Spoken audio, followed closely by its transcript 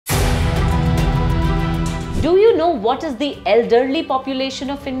Do you know what is the elderly population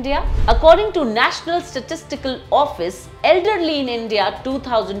of India? According to National Statistical Office Elderly in India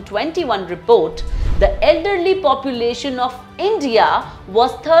 2021 report, the elderly population of India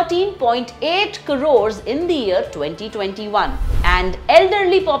was 13.8 crores in the year 2021, and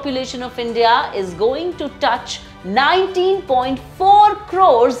elderly population of India is going to touch 19.4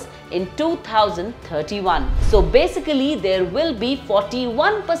 crores in 2031. So basically there will be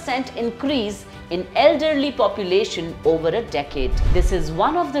 41% increase in elderly population over a decade. This is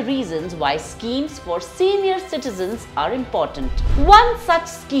one of the reasons why schemes for senior citizens are important. One such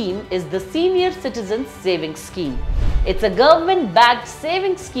scheme is the Senior Citizen Savings Scheme. It's a government-backed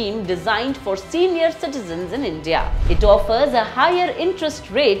savings scheme designed for senior citizens in India. It offers a higher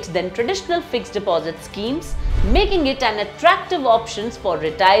interest rate than traditional fixed deposit schemes, making it an attractive option for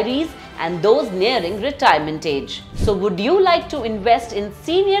retirees and those nearing retirement age. So would you like to invest in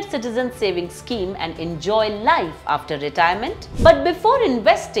Senior Citizen Savings Scheme and enjoy life after retirement? But before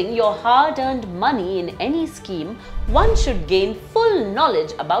investing your hard-earned money in any scheme, one should gain full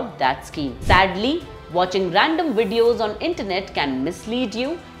knowledge about that scheme. Sadly, watching random videos on internet can mislead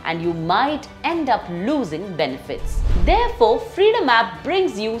you and you might end up losing benefits. Therefore, Freedom app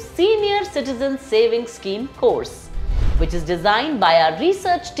brings you Senior Citizen Savings Scheme course, which is designed by our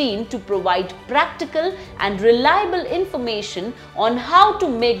research team to provide practical and reliable information on how to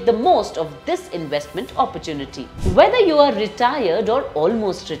make the most of this investment opportunity. Whether you are retired or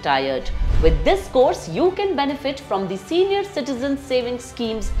almost retired, with this course you can benefit from the Senior Citizen Savings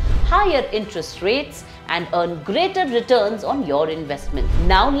Scheme's higher interest rates and earn greater returns on your investment.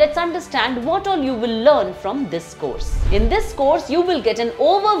 Now let's understand what all you will learn from this course. In this course, you will get an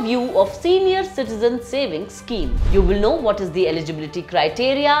overview of Senior Citizen Savings Scheme. You will know what is the eligibility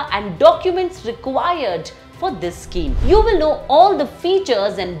criteria and documents required for this scheme. You will know all the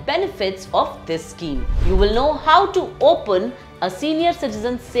features and benefits of this scheme. You will know how to open a Senior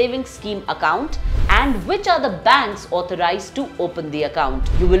Citizen Savings Scheme account and which are the banks authorized to open the account.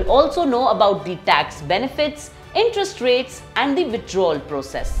 You will also know about the tax benefits, interest rates and the withdrawal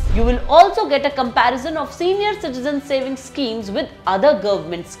process. You will also get a comparison of senior citizen savings schemes with other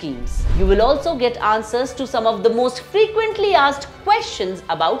government schemes. You will also get answers to some of the most frequently asked questions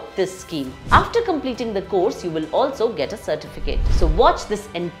about this scheme. After completing the course, you will also get a certificate. So watch this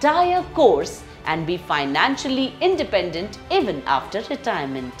entire course and be financially independent even after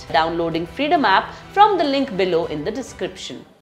retirement. Downloading Freedom app from the link below in the description.